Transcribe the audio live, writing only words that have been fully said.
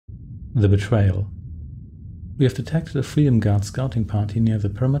The Betrayal. We have detected a Freedom Guard scouting party near the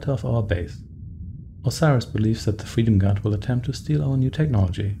perimeter of our base. Osiris believes that the Freedom Guard will attempt to steal our new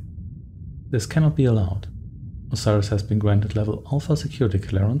technology. This cannot be allowed. Osiris has been granted level Alpha security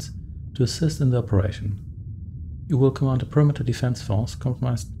clearance to assist in the operation. You will command a perimeter defense force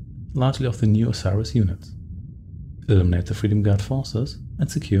comprised largely of the new Osiris units. Eliminate the Freedom Guard forces and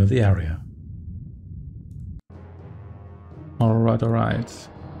secure the area. Alright.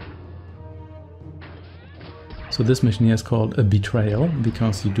 So this mission here is called a Betrayal,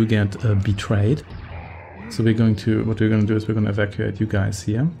 because you do get betrayed. So what we're going to do is we're going to evacuate you guys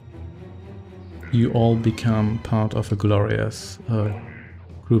here. You all become part of a glorious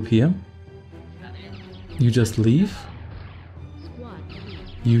group here. You just leave.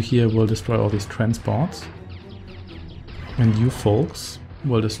 You here will destroy all these transports. And you folks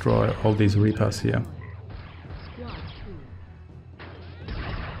will destroy all these Reapers here.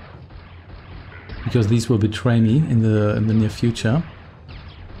 Because these will betray me in the near future,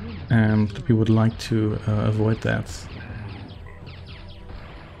 and we would like to avoid that.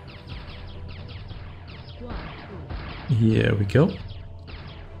 Here we go.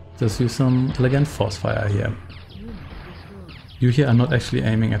 Just use some elegant force fire here. You here are not actually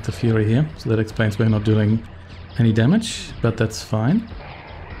aiming at the Fury here, so that explains why you're not doing any damage, but that's fine.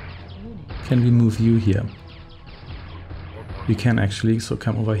 Can we move you here? We can actually, so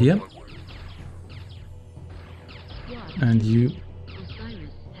come over here. And you...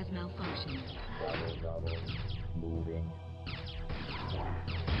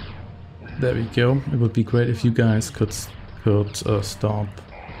 There we go. It would be great if you guys could stop.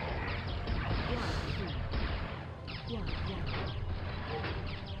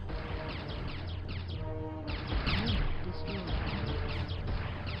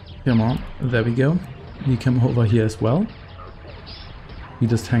 Come on, there we go. You come over here as well. You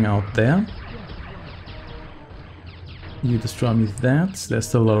just hang out there. You destroy me that. There's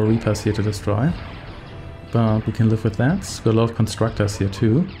still a lot of Reapers here to destroy. But we can live with that. We've got a lot of Constructors here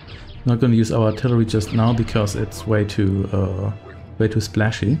too. Not going to use our artillery just now because it's way too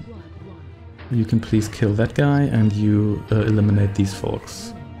splashy. You can please kill that guy and you eliminate these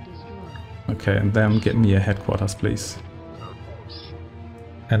folks. Okay, and then get me a headquarters, please.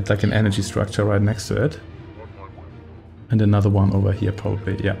 And like an energy structure right next to it. And another one over here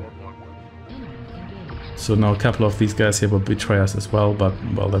probably, yeah. So now a couple of these guys here will betray us as well, but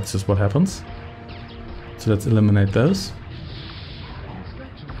well, that's just what happens. So let's eliminate those.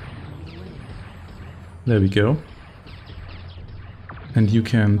 There we go. And you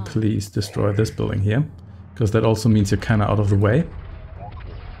can please destroy this building here, because that also means you're kind of out of the way.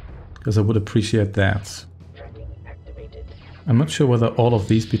 Because I would appreciate that. I'm not sure whether all of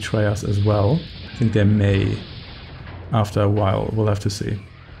these betray us as well. I think they may. After a while, we'll have to see.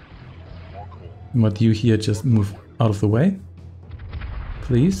 But you here just move out of the way,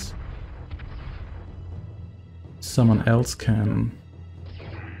 please. Someone else can.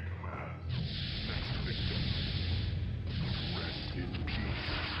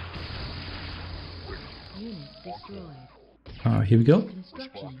 Here we go.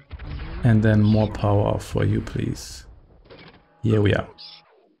 And then more power for you, please. Here we are.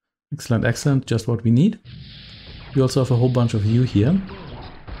 Excellent, excellent. Just what we need. We also have a whole bunch of you here.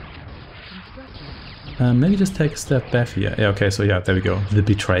 Maybe just take a step back here. Yeah, okay, so yeah, there we go. The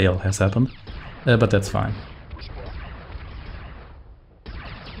betrayal has happened. But that's fine.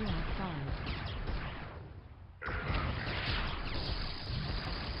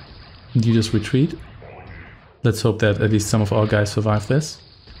 You just retreat. Let's hope that at least some of our guys survive this.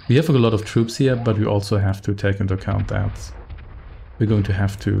 We have a lot of troops here, but we also have to take into account that we're going to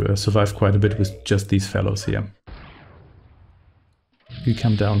have to survive quite a bit with just these fellows here. You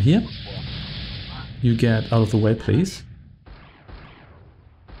come down here. You get out of the way, please.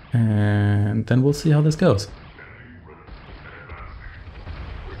 And then we'll see how this goes.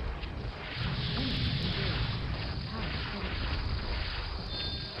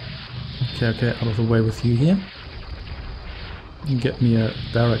 Okay, out of the way with you here. Get me a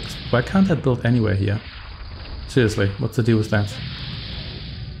barracks. Why can't I build anywhere here? Seriously, what's the deal with that?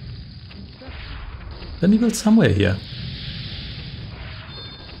 Let me build somewhere here.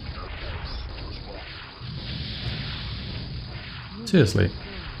 Seriously.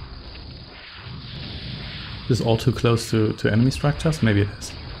 Is this all too close to enemy structures? Maybe it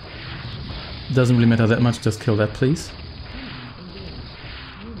is. Doesn't really matter that much, just kill that, please.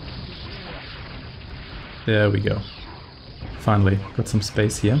 There we go. Finally, got some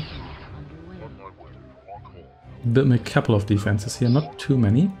space here. Built me a couple of defenses here, not too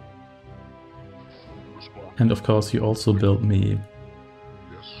many. And of course you also built me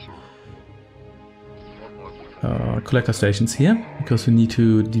collector stations here, because we need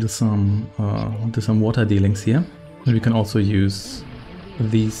to deal some do some water dealings here. And we can also use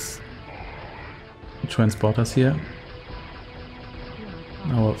these transporters here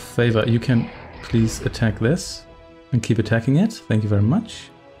in our favor. You can please attack this and keep attacking it. Thank you very much.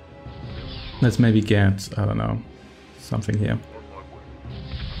 Let's maybe get, I don't know, something here.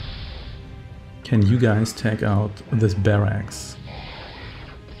 Can you guys take out this barracks?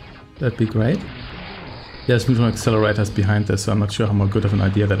 That'd be great. There's neutron accelerators behind this, so I'm not sure how good of an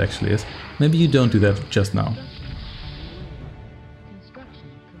idea that actually is. Maybe you don't do that just now.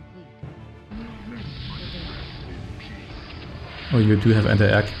 Oh, you do have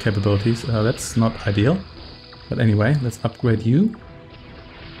anti-air capabilities. That's not ideal. But anyway, let's upgrade you.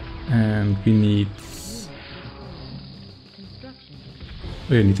 And we need...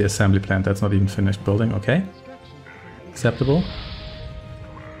 We need the assembly plant. That's not even finished building. Okay. Acceptable.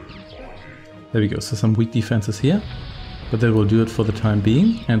 There we go. So some weak defenses here. But that will do it for the time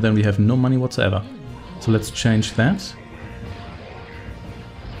being. And then we have no money whatsoever. So let's change that.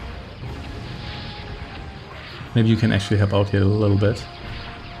 Maybe you can actually help out here a little bit.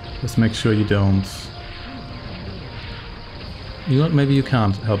 Just make sure you don't... You know what, maybe you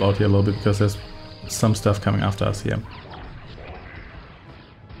can't help out here a little bit because there's some stuff coming after us here.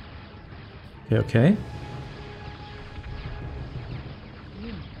 Okay, okay.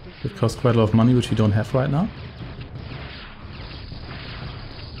 It costs quite a lot of money, which we don't have right now.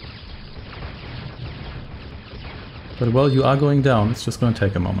 But well, you are going down. It's just going to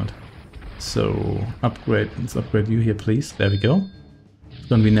take a moment. So, upgrade. Let's upgrade you here, please. There we go. It's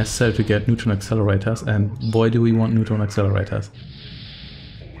going to be necessary to get neutron accelerators, and boy do we want neutron accelerators.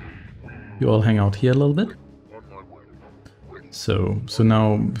 You all hang out here a little bit. So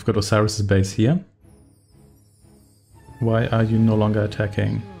now we've got Osiris' base here. Why are you no longer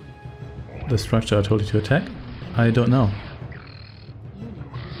attacking the structure I told you to attack? I don't know.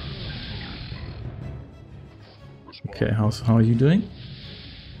 Okay, how are you doing?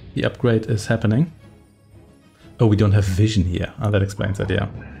 The upgrade is happening. Oh, we don't have vision here. Oh, that explains it, yeah.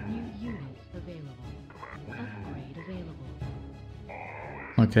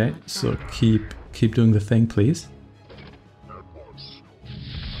 Okay, so keep doing the thing, please.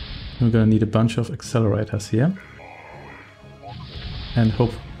 We're gonna need a bunch of accelerators here. And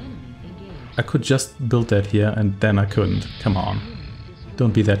hope... I could just build that here and then I couldn't. Come on.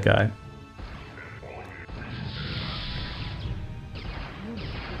 Don't be that guy.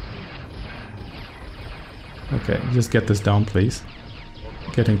 Okay, just get this down, please.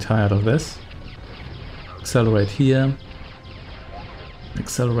 Getting tired of this. Accelerate here.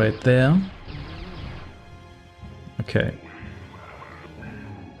 Accelerate there. Okay.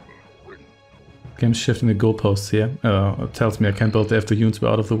 Game's shifting the goalposts here. It tells me I can't build there if the units were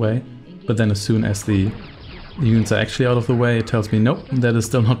out of the way. But then as soon as the units are actually out of the way, it tells me nope, that is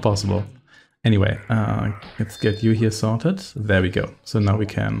still not possible. Anyway, let's get you here sorted. There we go. So now we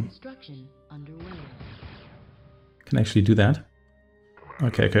can actually do that.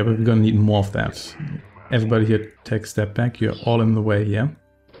 Okay, but we're gonna need more of that. Everybody here take a step back. You're all in the way here.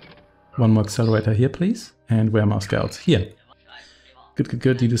 One more accelerator here, please. And where are my scouts? Here.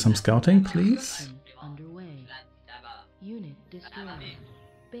 Good. You do some scouting, please.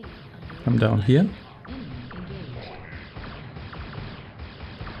 Come down here.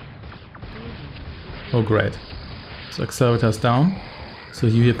 Oh, great. So accelerators down. So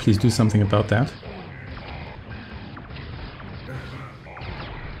you here, please do something about that.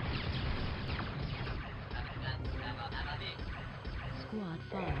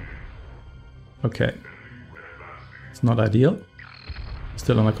 Okay. It's not ideal.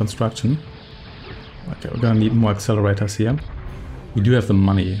 Still under construction. Okay, we're gonna need more accelerators here. We do have the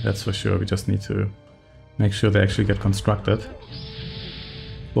money, that's for sure. We just need to make sure they actually get constructed.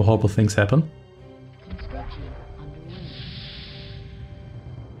 Before horrible things happen.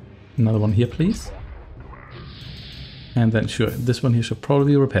 Another one here, please. And then, sure, this one here should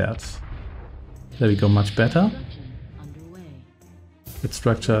probably be repaired. There we go, much better. Its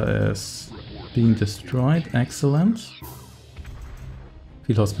structure is being destroyed, excellent.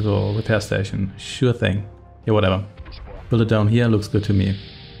 Field hospital, repair station, sure thing. Yeah, whatever. Build it down here, looks good to me.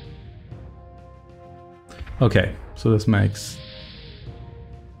 Okay, so this makes...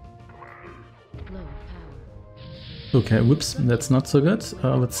 Okay, whoops, that's not so good.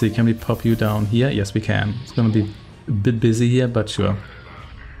 Let's see, can we pop you down here? Yes, we can. It's gonna be a bit busy here, but sure.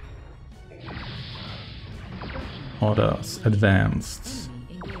 Orders, advanced.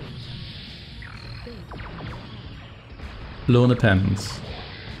 Low independence.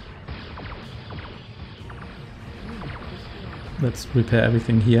 Let's repair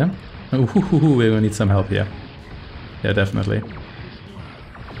everything here. Ooh, we're gonna need some help here. Yeah, definitely.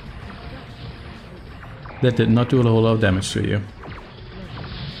 That did not do a whole lot of damage to you.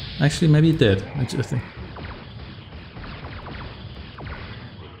 Actually, maybe it did. Interesting.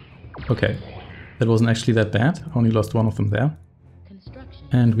 Okay. That wasn't actually that bad. Only lost one of them there.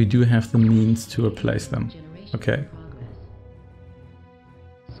 And we do have the means to replace them. Okay.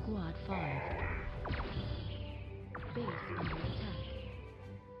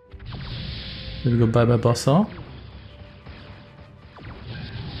 There we go, bye bye boss saw.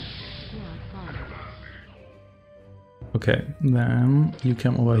 Okay, then you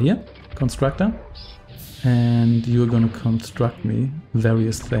come over here, constructor, and you're gonna construct me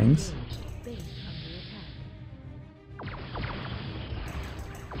various things.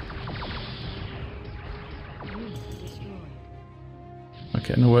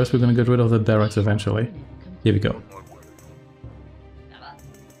 Okay, no worries, we're gonna get rid of the barracks eventually. Here we go.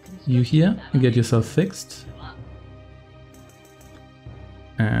 You here, get yourself fixed.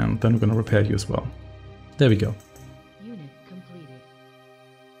 And then we're gonna repair you as well. There we go. Unit completed.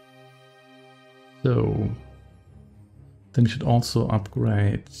 So then we should also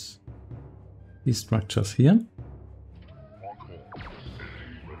upgrade these structures here.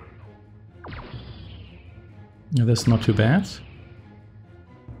 Yeah, that's not too bad.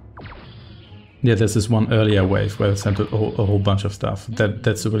 Yeah, there's this one earlier wave where it sent a whole bunch of stuff.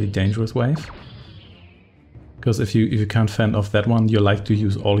 That's a really dangerous wave. Because if you can't fend off that one, you're likely to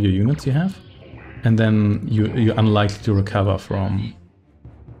use all your units you have. And then you're unlikely to recover from...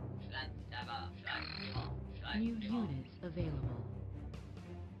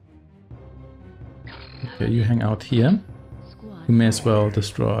 Okay, you hang out here. You may as well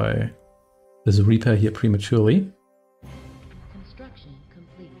destroy this Reaper here prematurely.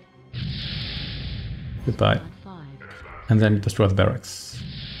 Goodbye. And then destroy the barracks.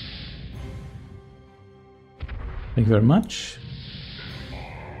 Thank you very much.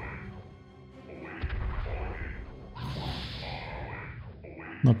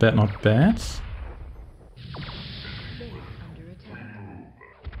 Not bad, not bad.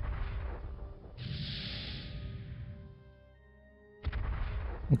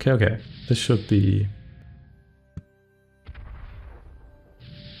 Okay, okay. This should be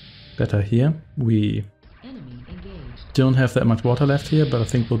better here. We don't have that much water left here, but I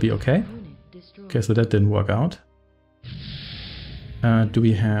think we'll be okay. Okay, so that didn't work out. Do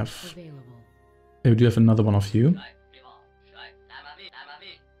we have... we do have another one of you.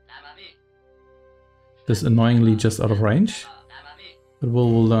 This annoyingly just out of range. But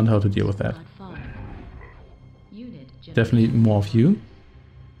we'll learn how to deal with that. Definitely more of you.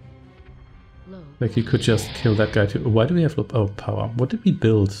 Like you could just kill that guy too. Why do we have low power? What did we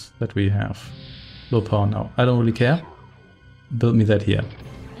build that we have low power now? I don't really care. Build me that here.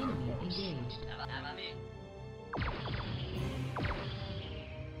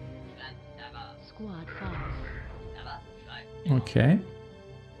 Okay.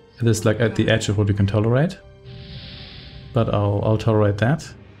 It is like at the edge of what we can tolerate. But I'll tolerate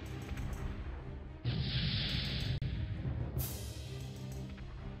that.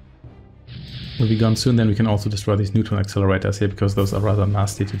 Will be gone soon, then we can also destroy these neutron accelerators here, because those are rather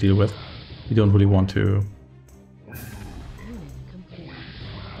nasty to deal with. We don't really want to...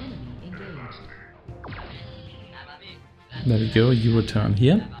 There we go, you return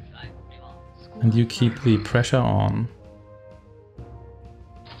here. And you keep the pressure on.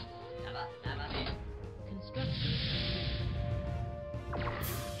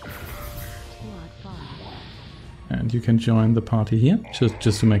 And you can join the party here,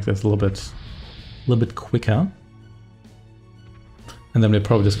 just to make this a little bit quicker. And then we're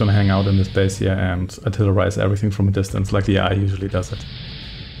probably just gonna hang out in this base here and artillerize everything from a distance, like the AI usually does it.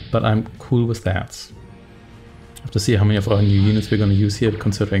 But I'm cool with that. I have to see how many of our new units we're gonna use here,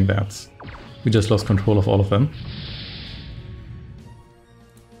 considering that we just lost control of all of them.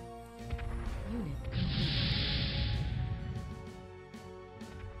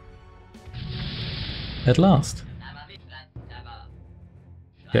 At last.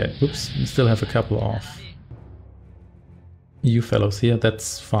 Okay, oops, we still have a couple of you fellows here,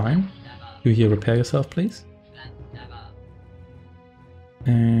 that's fine. You here repair yourself, please.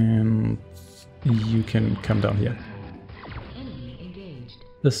 And you can come down here.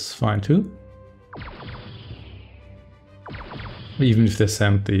 This is fine too. Even if they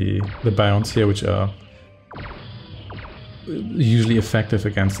send the Bions here, which are usually effective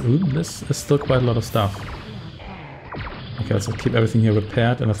against... Ooh, this is still quite a lot of stuff. Okay, let's keep everything here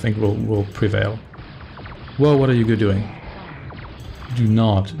repaired and I think we'll prevail. Whoa, what are you doing? Do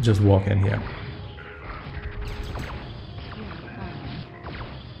not just walk in here.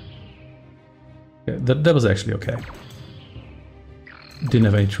 Okay, that was actually okay. didn't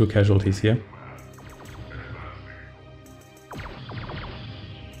have any true casualties here.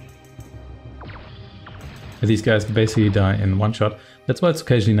 These guys basically die in one shot. That's why it's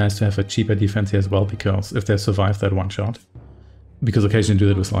occasionally nice to have a cheaper defense here as well, because if they survive that one shot, because occasionally do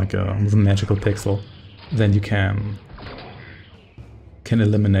that with like with a magical pixel, then you can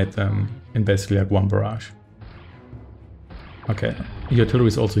eliminate them in basically like one barrage. Okay, your artillery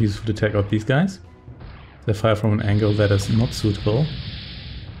is also useful to take out these guys. They fire from an angle that is not suitable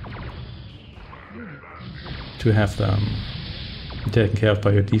to have them taken care of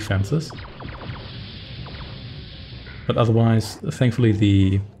by your defenses. But otherwise, thankfully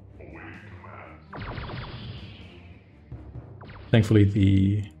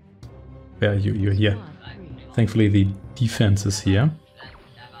yeah, you're here. Thankfully the defense is here.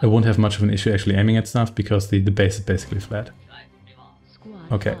 I won't have much of an issue actually aiming at stuff because the base is basically flat.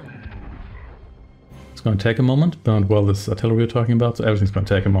 Okay. It's going to take a moment, but well, this artillery we're talking about, so everything's going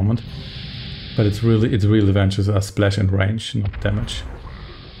to take a moment. But it's really advantageous are splash and range, not damage.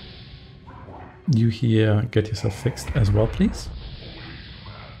 You here get yourself fixed as well, please.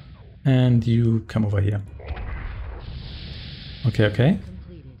 And you come over here. Okay, okay.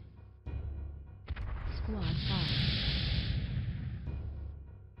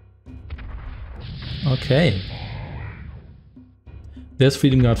 Okay. There's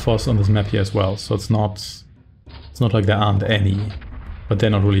Freedom Guard forces on this map here as well, so it's not like there aren't any, but they're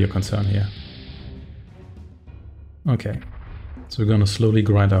not really a concern here. Okay. So we're gonna slowly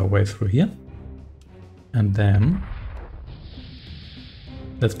grind our way through here. And then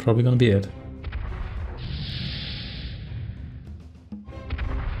that's probably gonna be it.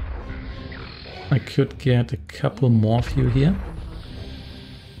 I could get a couple more of you here,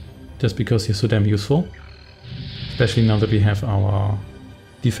 just because you're so damn useful. Especially now that we have our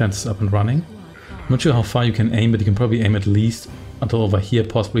defenses up and running. I'm not sure how far you can aim, but you can probably aim at least until over here,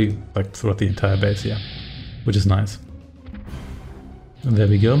 possibly like throughout the entire base here, which is nice. And there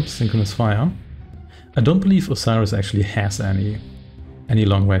we go, synchronous fire. I don't believe Osiris actually has any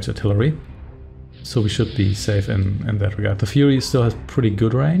long-range artillery, so we should be safe in that regard. The Fury still has pretty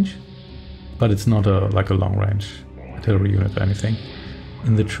good range, but it's not like a long-range artillery unit or anything,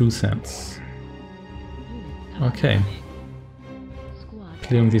 in the true sense. Okay.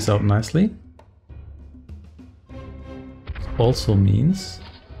 Clearing these out nicely. Also means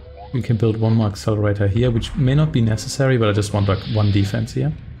we can build one more accelerator here, which may not be necessary, but I just want like one defense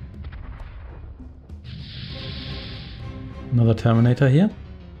here. Another Terminator here.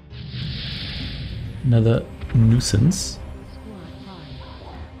 Another nuisance.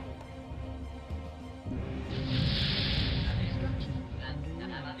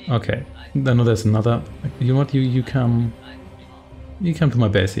 Okay, I know there's another. You know what? You come to my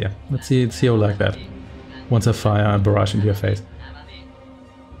base here. Let's see how like that. Once I fire a barrage into your face.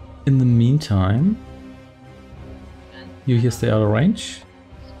 In the meantime, you here stay out of range,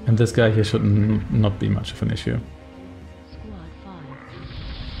 and this guy here should not be much of an issue.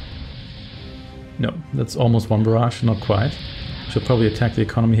 No, that's almost one barrage, not quite. Should probably attack the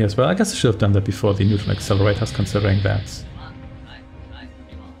economy here as well. I guess I should have done that before the neutral accelerators, considering that.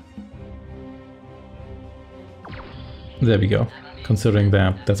 There we go. Considering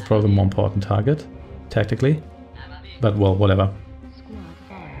that that's probably the more important target, tactically. But well, whatever.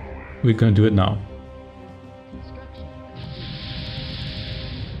 We're gonna do it now.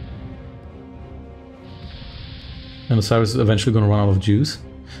 And Osiris is eventually gonna run out of juice.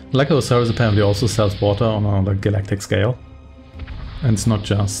 Like Osiris apparently also sells water on a galactic scale. And it's not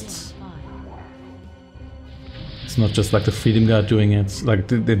just like the Freedom Guard doing it, like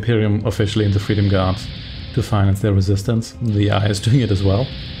the Imperium officially and the Freedom Guard to finance their resistance. The AI is doing it as well.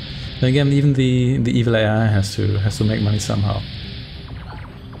 Then again, even the evil AI has to make money somehow.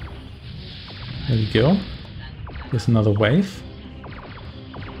 There we go. Here's another wave.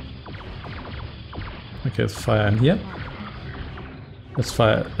 Okay, let's fire in here. Let's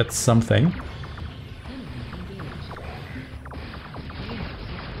fire at something.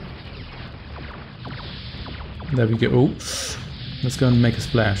 There we go. Oh, let's go and make a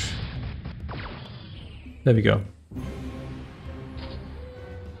splash. There we go.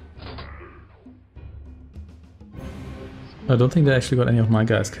 I don't think they actually got any of my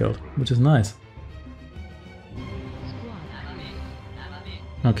guys killed, which is nice.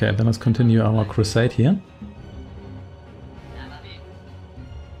 Okay, then let's continue our crusade here.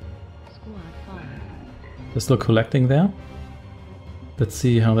 They're still collecting there. Let's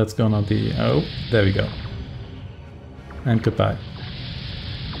see how that's gonna be. Oh, there we go. And goodbye.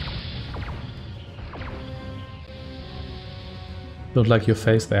 Don't like your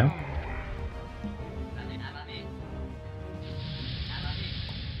face there.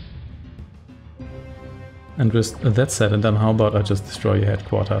 And with that said, and then how about I just destroy your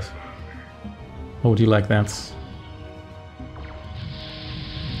headquarters? How would you like that?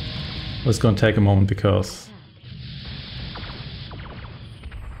 Well, it's gonna take a moment because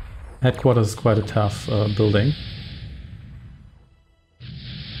headquarters is quite a tough building.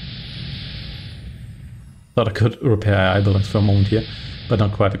 Thought I could repair AI buildings for a moment here, but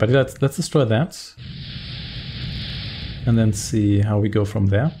not quite. But let's destroy that. And then see how we go from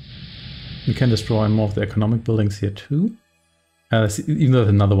there. We can destroy more of the economic buildings here too. Even though there's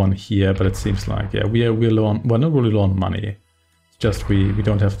another one here, but it seems like, yeah, we're low on, well, not really low on money. It's just we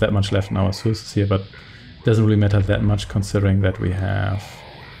don't have that much left in our sources here, but it doesn't really matter that much considering that we have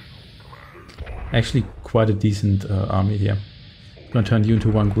actually quite a decent army here. I'm going to turn you into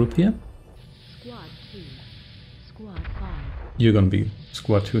one group here. Squad 2, Squad 5. You're going to be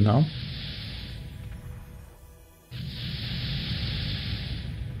Squad 2 now.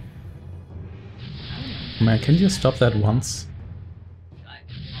 Man, can you stop that once?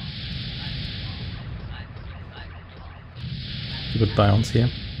 Good bions here.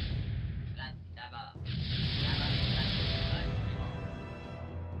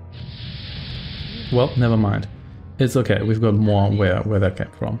 Well, never mind. It's okay, we've got more where that came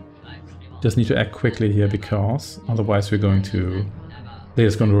from. Just need to act quickly here because otherwise we're going to... they're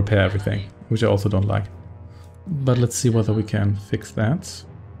just going to repair everything, which I also don't like. But let's see whether we can fix that.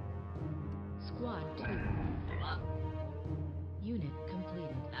 Squad 2. Unit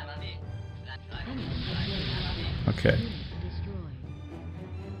completed. Okay.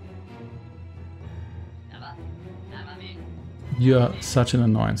 You are such an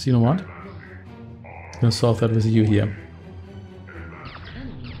annoyance. You know what? I'm gonna solve that with you here.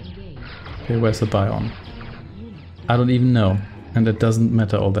 Okay, where's the bion? I don't even know, and it doesn't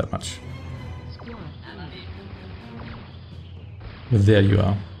matter all that much. But there you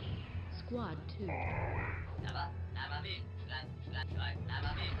are. Squad 2.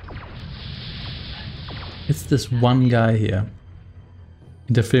 It's this one guy here,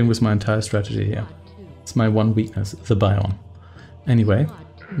 interfering with my entire strategy here. It's my one weakness, the bion. Anyway,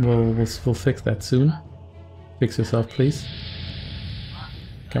 we'll fix that soon. Fix yourself, please.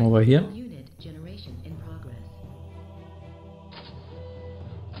 Come over here. Unit generation in progress.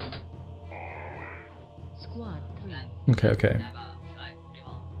 Squad 3. Okay.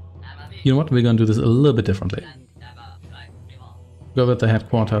 You know what? We're gonna do this a little bit differently. Go with the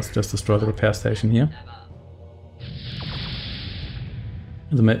headquarters, just destroy the repair station here.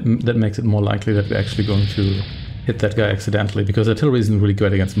 That makes it more likely that we're actually going to hit that guy accidentally, because artillery isn't really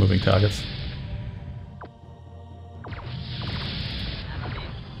great against moving targets.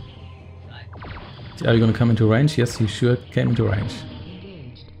 Are you going to come into range? Yes, you sure came into range.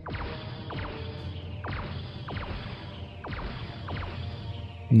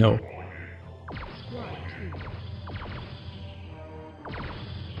 No.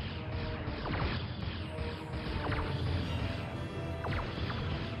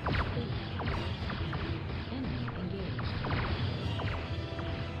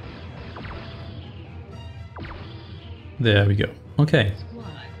 There we go. Okay.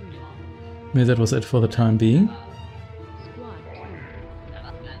 Maybe that was it for the time being.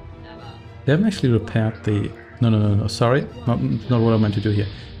 They haven't actually repaired the... No, sorry. Not what I meant to do here.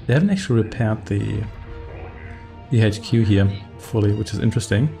 They haven't actually repaired the HQ here fully, which is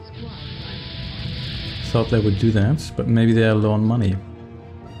interesting. Thought they would do that, but maybe they are low on money.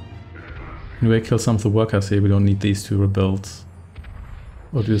 Anyway, kill some of the workers here. We don't need these to rebuild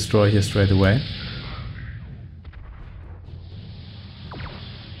or to destroy here straight away.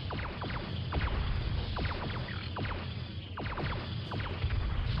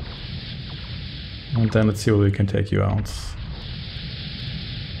 And then let's see whether we can take you out.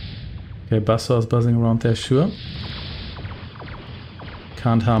 Okay, Buzzsaw is buzzing around there, sure.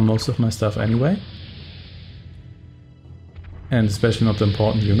 Can't harm most of my stuff anyway. And especially not the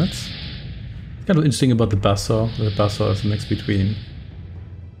important units. It's kind of interesting about the Buzzsaw. The Buzzsaw is a mix between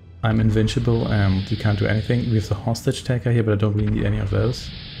I'm invincible and you can't do anything. We have the hostage taker here, but I don't really need any of those.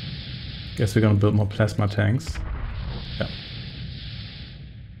 Guess we're gonna build more plasma tanks. Yeah.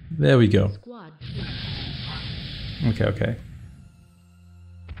 There we go. Okay.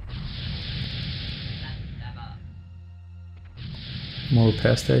 More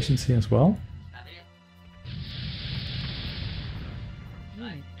repair stations here as well.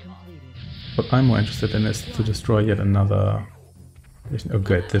 What I'm more interested in is to destroy yet another... Oh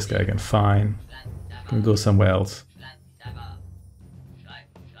great, this guy again, fine. Can go somewhere else.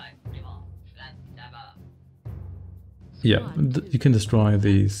 Yeah, you can destroy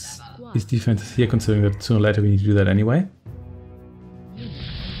these defenses here, considering that sooner or later we need to do that anyway.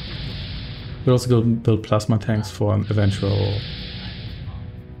 We'll also go build plasma tanks for an eventual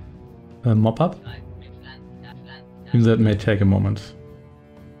mop-up. Even though it may take a moment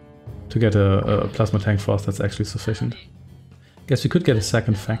to get a plasma tank force that's actually sufficient. Guess we could get a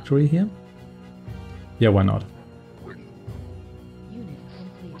second factory here. Yeah, why not?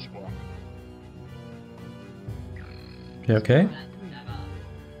 Okay, okay.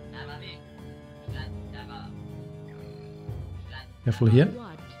 Careful here.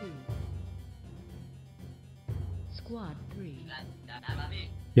 Squad 3.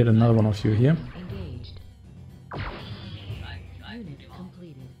 Yet another one of you here. Engaged. Unit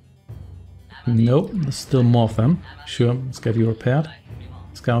completed. Nope, there's still more of them. Sure, let's get you repaired.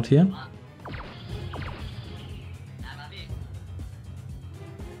 Scout here.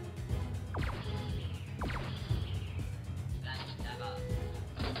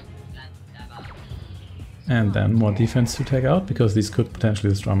 And then more defense to take out, because these could potentially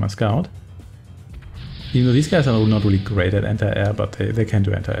destroy my scout. Even though these guys are not really great at anti-air, but they can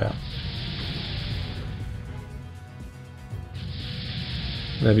do anti-air.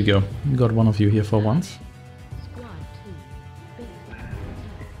 There we go. Got one of you here for once. Squad 2.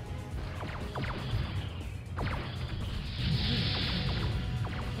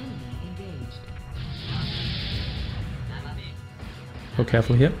 Enemy engaged. Go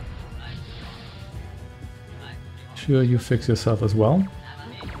careful here. Sure, you fix yourself as well.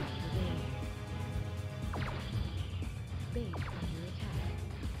 Base under attack.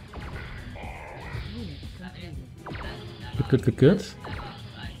 Unit completed. Good, good, good. There's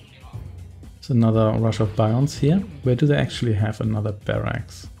another rush of Bions here. Where do they actually have another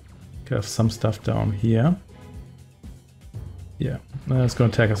barracks? Okay, I have some stuff down here. Yeah, it's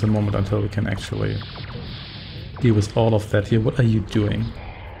going to take us a moment until we can actually deal with all of that here. What are you doing?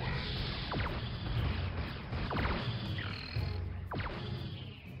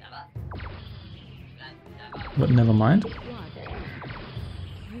 But never mind. Squad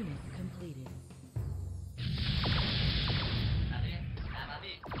 2. Unit completed.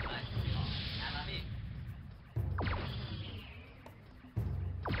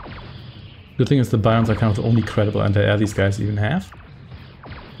 Good thing is the Bions are kind of the only credible anti-air these guys even have.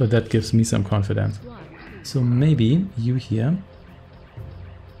 But that gives me some confidence. Squad 2. So maybe you here.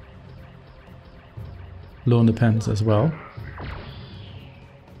 Low independence as well.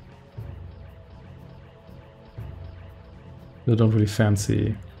 They don't really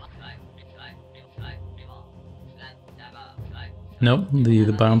fancy. No, the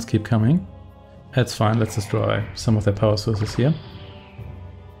Bions keep coming. That's fine, let's destroy some of their power sources here.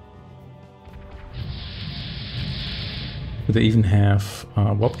 Do they even have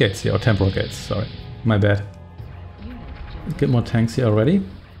warp gates here, or temporal gates, sorry. My bad. Get more tanks here already.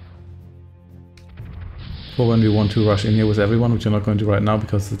 For when we want to rush in here with everyone, which we're not going to right now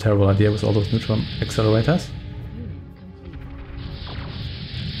because it's a terrible idea with all those neutron accelerators.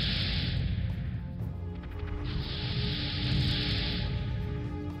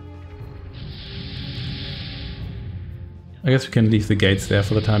 I guess we can leave the gates there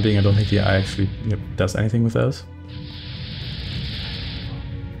for the time being. I don't think the AI actually does anything with those.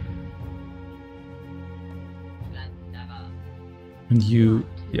 And you,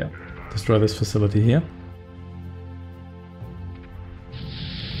 yeah, destroy this facility here.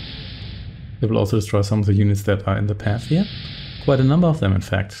 They will also destroy some of the units that are in the path here. Quite a number of them, in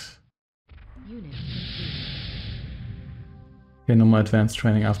fact. Okay, no more advanced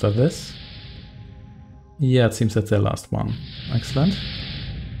training after this. Yeah, it seems that's their last one. Excellent.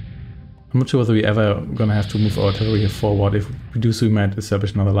 I'm not sure whether we ever gonna have to move our artillery here forward. If we do so, we might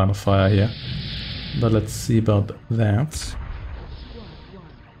establish another line of fire here. But let's see about that.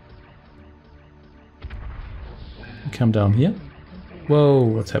 Come down here. Whoa,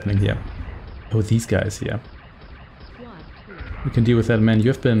 what's happening here? Oh, these guys here. We can deal with that, man.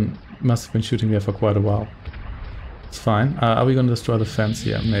 Must have been shooting there for quite a while. It's fine. Are we gonna destroy the fence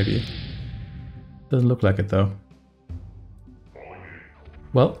here? Maybe. Doesn't look like it though.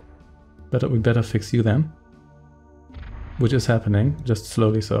 Well, we better fix you then. Which is happening, just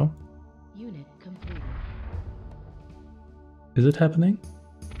slowly so. Unit completed. Is it happening?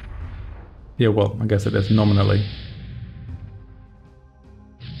 Yeah, well, I guess it is nominally.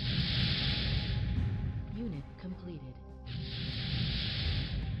 Unit completed.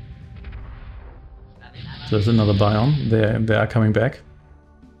 So there's another biome. They are coming back.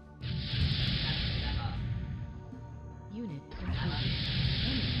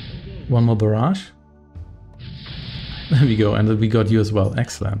 One more barrage. There we go, and we got you as well.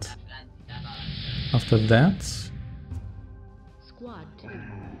 Excellent. After that, Squad 2.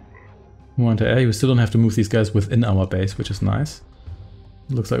 more anti-air. You still don't have to move these guys within our base, which is nice.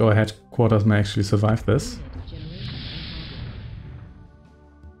 Looks like our headquarters may actually survive this.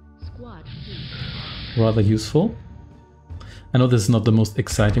 Squad 2. Rather useful. I know this is not the most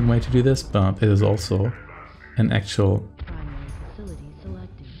exciting way to do this, but it is also an actual Primary facility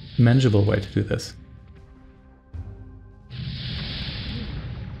selected. manageable way to do this.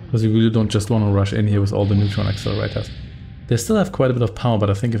 Because you really don't just want to rush in here with all the neutron accelerators. They still have quite a bit of power, but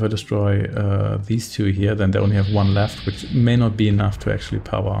I think if I destroy these two here, then they only have one left, which may not be enough to actually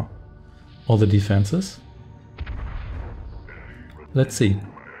power all the defenses. Let's see.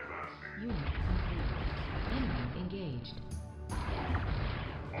 Unit complete. Enemy engaged.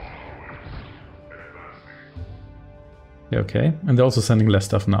 Yeah, okay, and they're also sending less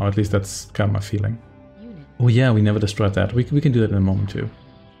stuff now, at least that's kind of my feeling. Unit Oh yeah, we never destroyed that. We can do that in a moment too.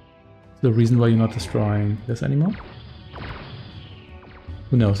 The reason why you're not destroying this anymore?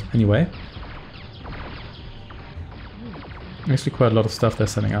 Who knows? Anyway. Actually quite a lot of stuff they're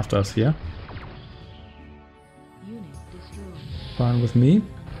sending after us here. unit destroyed. Fine with me.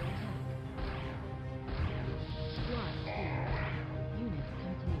 Squad 2. Unit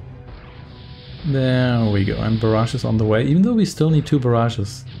complete. There we go. And barrage is on the way, even though we still need 2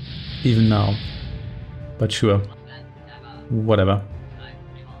 barrages. Even now. But sure. Whatever.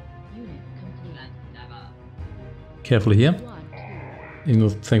 Unit complete. Carefully here. Squad 2. Even though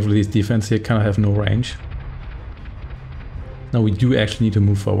thankfully these defense here kind of have no range. Now we do actually need to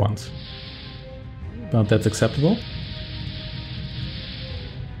move for once. But that's acceptable.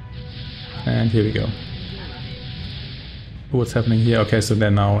 And here we go. What's happening here? Okay, so they're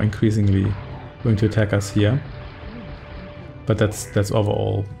now increasingly going to attack us here. But that's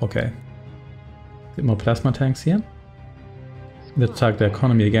overall okay. Get more plasma tanks here. Let's attack the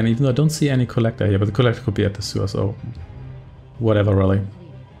economy again, even though I don't see any collector here, but the collector could be at the sewer, so whatever really.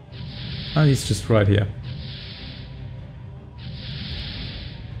 Ah, he's just right here.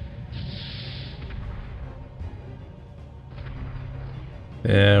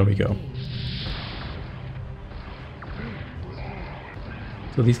 There we go.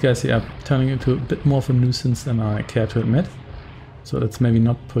 So these guys here are turning into a bit more of a nuisance than I care to admit. So let's maybe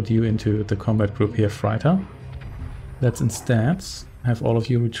not put you into the combat group here, Freiter. Let's instead have all of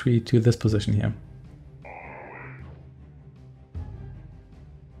you retreat to this position here.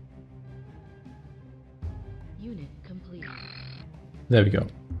 Unit complete. There we go.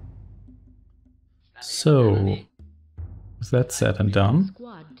 So, with that said and done.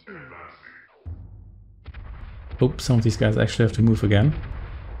 Squad 2. Oops, some of these guys actually have to move again.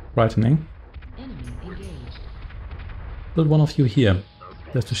 Frightening. Enemy engaged. Build one of you here.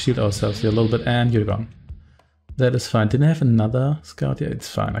 Just to shield ourselves here a little bit, and you're gone. That is fine. Didn't I have another scout? Yeah, it's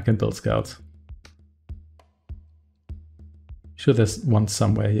fine. I can build scouts. Sure, there's one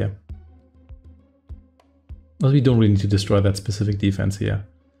somewhere here. But we don't really need to destroy that specific defense here.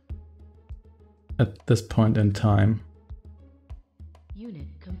 At this point in time. Unit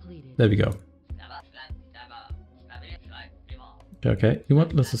completed. There we go. Okay, you know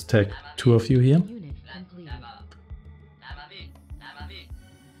what? Let's just take 2 of you here. Unit completed.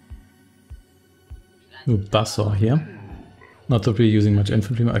 Ooh, Buzzsaw here. Not that we're using much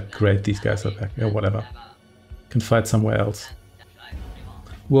infantry. Oh, great, these guys are back. Yeah, whatever. Can fight somewhere else.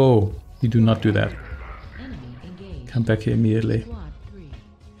 Whoa, you do not do that. Enemy engaged. Come back here immediately. Squad 3.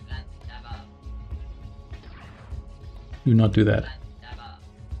 Do not do that.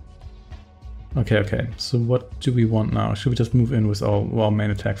 Okay, okay. So what do we want now? Should we just move in with our main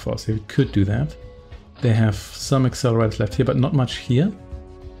attack force here? We could do that. They have some accelerators left here, but not much here.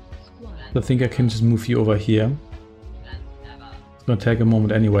 Squad I think I can just move you over here. It's gonna take a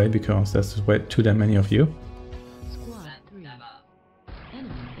moment anyway, because there's just way too damn many of you. Squad 3. Enemy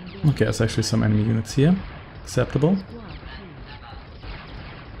engaged. Okay, there's actually some enemy units here. Acceptable. Squad 2.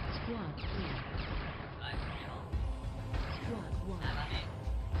 Squad 3. Squad 1.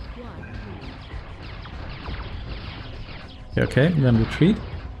 Squad 3. Okay, then retreat.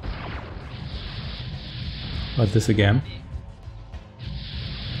 But this again.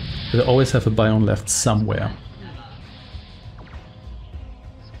 They always have a biome left somewhere.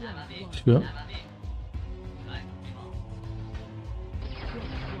 Sure.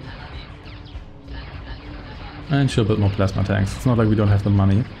 And sure, build more plasma tanks. It's not like we don't have the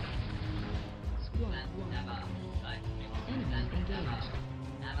money. Squad 1. Enemy engaged.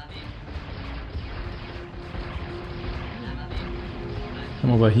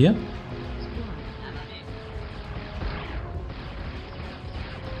 Come over here.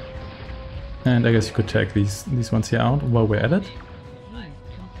 And I guess you could take these ones here out while we're at it. Unit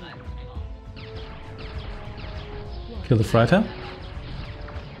complete. Kill the Freiter.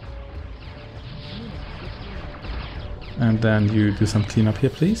 And then you do some cleanup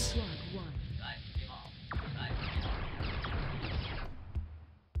here, please.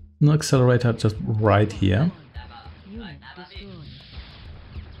 No accelerator, just right here. Unit destroyed.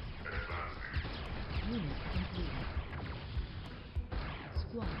 Unit complete.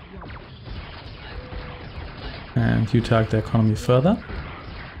 Squad 1. And you target the economy further. Squad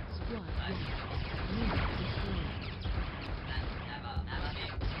 1. Unit destroyed.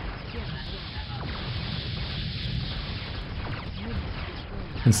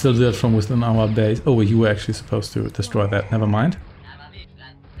 And still do that from within our base. Oh, you were actually supposed to destroy that. Never mind.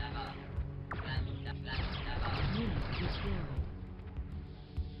 Unit destroyed.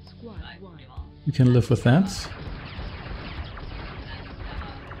 Squad 1. You can live with that. Unit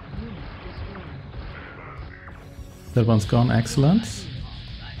destroyed. That one's gone. Excellent.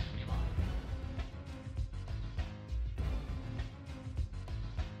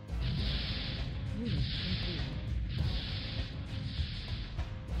 Unit complete.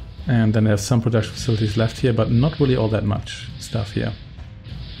 And then there's some production facilities left here, but not really all that much stuff here.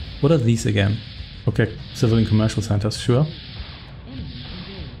 What are these again? Okay, civilian commercial centers, sure. Enemy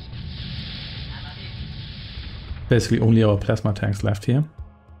engaged. Basically only our plasma tanks left here.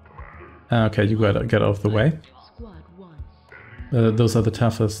 Okay, you gotta get out of the way. Squad 1. Those are the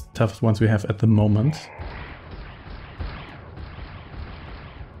toughest ones we have at the moment.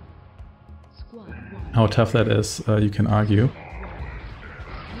 Squad 1. How tough that is, you can argue.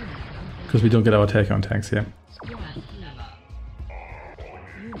 Because we don't get our take-on tanks here. Squad 3.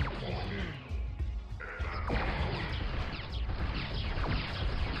 Unit destroyed.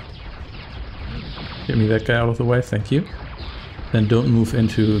 Get me that guy out of the way, thank you. Then don't move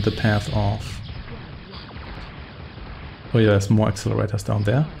into the path of... Oh yeah, there's more accelerators down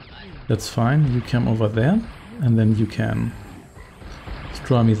there. That's fine, you come over there, and then you can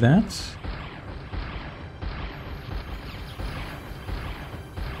destroy me that.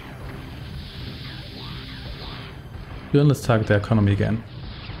 Then let's target the economy again.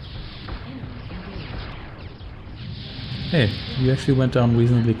 Hey, you actually went down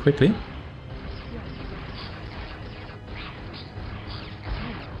reasonably quickly.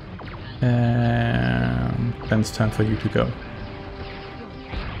 And then it's time for you to go.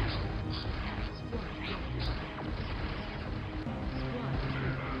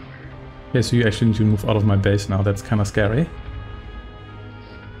 Okay, so you actually need to move out of my base now, that's kind of scary.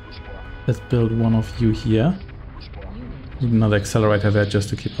 Let's build one of you here. Need another accelerator there just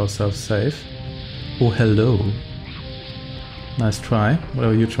to keep ourselves safe. Oh, hello. Nice try. What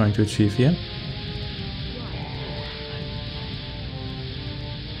are you trying to achieve here?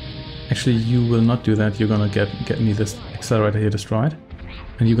 Actually, you will not do that. You're gonna get me this accelerator here destroyed.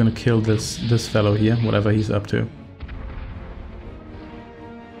 And you're gonna kill this fellow here, whatever he's up to.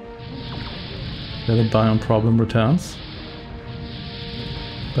 The biome problem returns.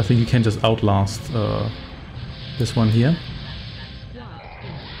 I think you can just outlast this one here.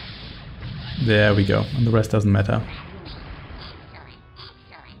 There we go, and the rest doesn't matter.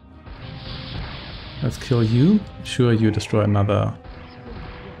 Let's kill you. Sure, you destroy another.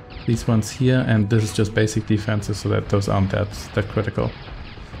 These ones here, and this is just basic defenses, so that those aren't that critical.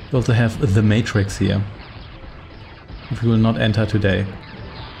 We also have the Matrix here, which we will not enter today.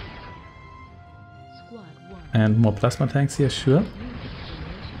 Squad 1. And more plasma tanks here, sure.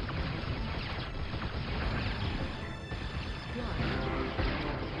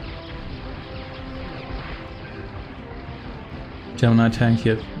 Gemini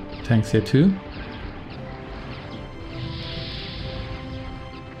tanks here too.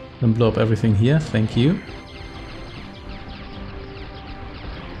 Then blow up everything here, thank you. Enemy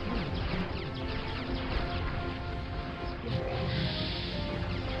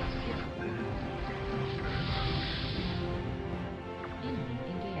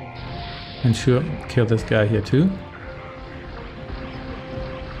engaged. And sure, kill this guy here too.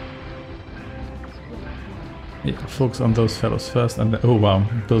 Yeah, focus on those fellows first, and then, oh wow,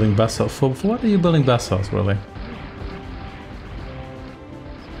 building buzzsaws. For what are you building buzzsaws, really?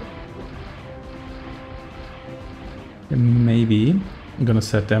 Maybe I'm gonna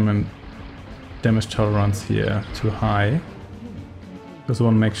set damage tolerance here too high. Because I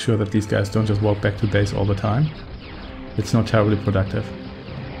want to make sure that these guys don't just walk back to base all the time. It's not terribly productive.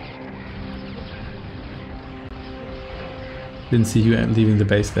 Didn't see you leaving the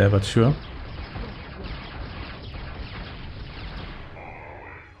base there, but sure.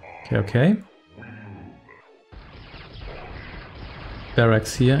 Okay.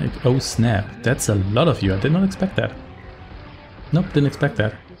 Barracks here. Oh snap, that's a lot of you. I did not expect that. Nope, didn't expect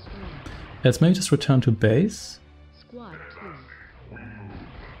that. Let's maybe just return to base. Squad 2.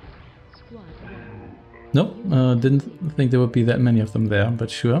 Squad 1. Nope, didn't think there would be that many of them there,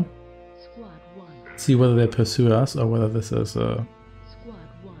 but sure. Squad 1. See whether they pursue us or whether this is Squad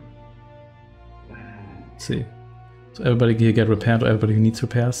 1. Let's see. So everybody here get repaired, or everybody who needs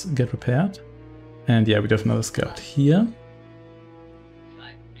repairs get repaired. And yeah, we have another scout here.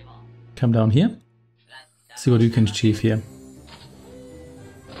 Come down here. See what you can achieve here.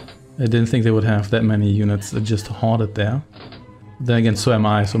 I didn't think they would have that many units just hoarded there. Then again, so am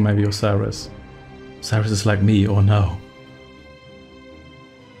I, so maybe Osiris. Osiris is like me, or no?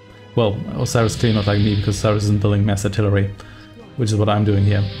 Well, Osiris is clearly not like me, because Osiris isn't building mass artillery, which is what I'm doing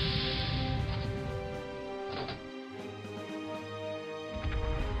here.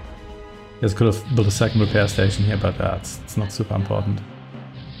 Just could have built a second repair station here, but it's not super important.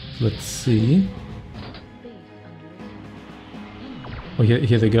 Let's see. Oh,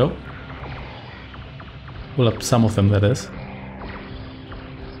 here they go. Well, up some of them, that is.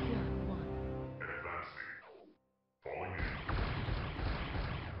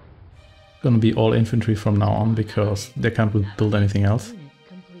 Gonna be all infantry from now on, because they can't build anything else.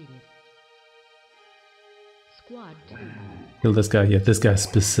 Squad 2. Kill this guy here, this guy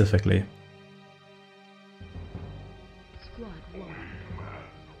specifically. Squad 1.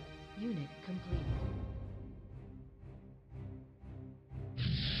 Unit completed.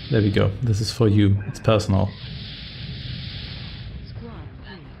 There we go, this is for you, it's personal. Squad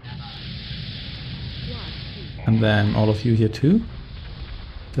 3. Squad 2. And then all of you here too.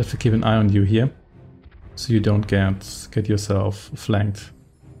 Have to keep an eye on you here, so you don't get yourself flanked.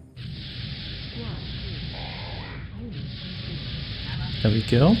 Squad 3. Unit complete. There we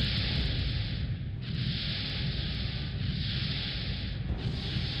go.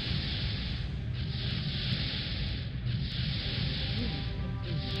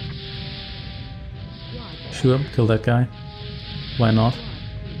 Sure, kill that guy. Why not?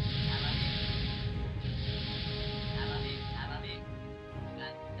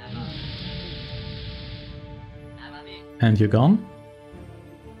 And you're gone.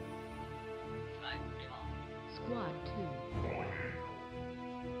 Squad 2.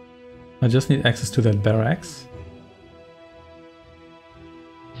 I just need access to that barracks.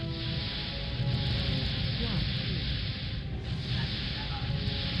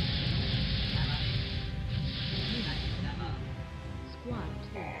 Squad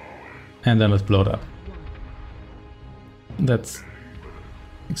 2. And then let's blow it up. Let's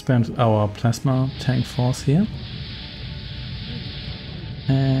expand our plasma tank force here.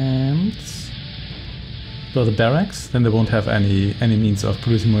 And blow the barracks, then they won't have any means of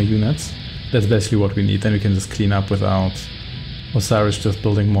producing more units. That's basically what we need, then we can just clean up without Osiris just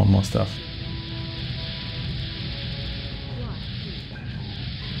building more and more stuff.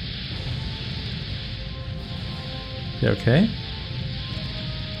 Yeah, okay.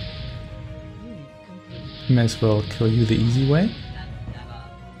 May as well kill you the easy way.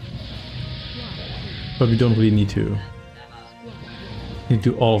 But we don't really need to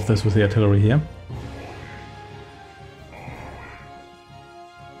do all of this with the artillery here.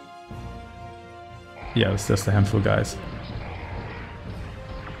 Yeah, it's just a handful, guys.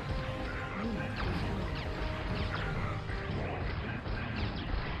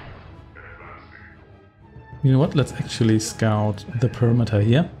 You know what? Let's actually scout the perimeter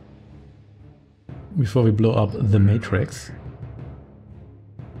here before we blow up the matrix.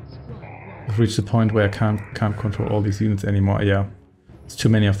 I've reached the point where I can't control all these units anymore. Yeah, it's too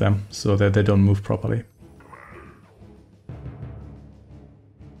many of them, so that they don't move properly.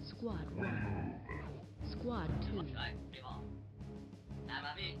 Squad 1. Squad 2.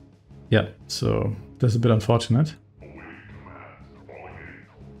 Yeah, so that's a bit unfortunate.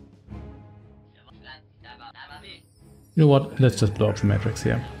 You know what? Let's just blow up the matrix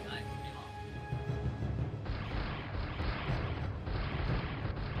here.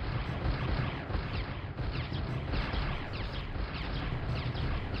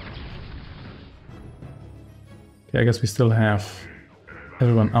 Okay, I guess we still have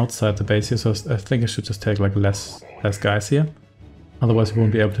everyone outside the base here, so I think I should just take like less guys here. Otherwise we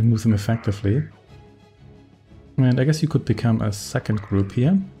won't be able to move them effectively. And I guess you could become a second group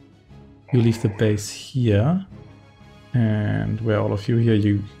here. You leave the base here. And where all of you here,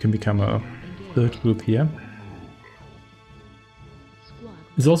 you can become a third group here.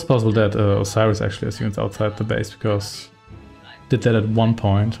 It's also possible that Osiris actually has units outside the base, because did that at one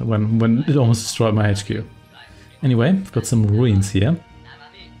point when it almost destroyed my HQ. Anyway, I've got some ruins here.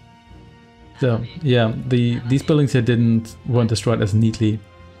 So yeah, these buildings here weren't destroyed as neatly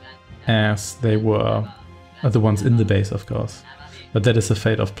as they were the ones in the base, of course. But that is the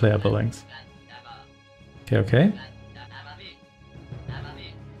fate of player buildings. Okay, okay.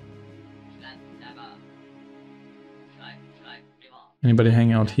 Anybody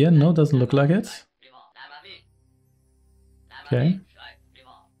hanging out here? No, doesn't look like it. Okay.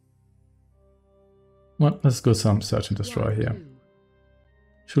 Well, let's go some search and destroy here.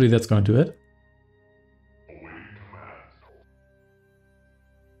 Surely that's going to do it.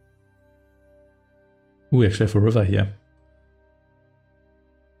 We actually have a river here.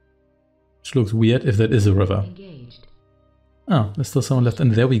 Which looks weird if that is a river. Oh, there's still someone left,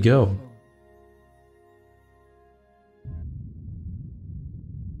 and there we go.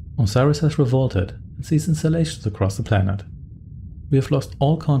 Osiris has revolted and seized installations across the planet. We have lost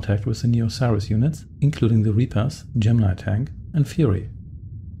all contact with the new Osiris units, including the Reapers, Gemini tank, and Fury.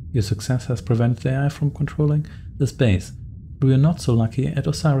 Your success has prevented the AI from controlling this base, but we are not so lucky at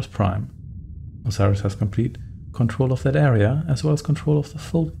Osiris Prime. Osiris has complete control of that area, as well as control of the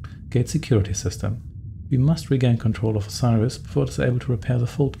Fold Gate security system. We must regain control of Osiris before it is able to repair the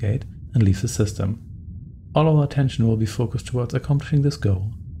Fold Gate and leave the system. All our attention will be focused towards accomplishing this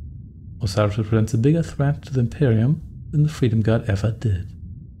goal. Osiris represents a bigger threat to the Imperium than the Freedom Guard ever did.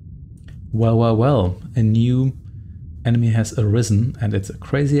 Well, well, well, a new enemy has arisen, and it's a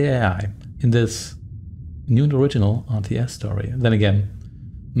crazy AI in this new and original RTS story. Then again,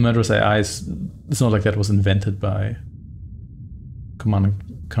 murderous AIs, it's not like that was invented by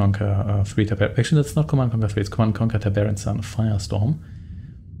Command & Conquer 3 Tiberian. Actually, that's not Command & Conquer 3, it's Command & Conquer Tiberian Sun of Firestorm.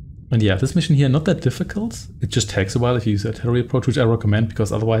 And yeah, this mission here, not that difficult. It just takes a while if you use a artillery approach, which I recommend,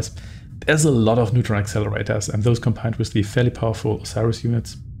 because otherwise there's a lot of neutron accelerators, and those combined with the fairly powerful Osiris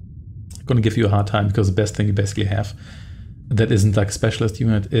units are going to give you a hard time, because the best thing you basically have that isn't like a specialist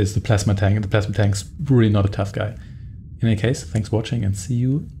unit is the plasma tank, and the plasma tank's really not a tough guy. In any case, thanks for watching, and see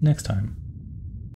you next time.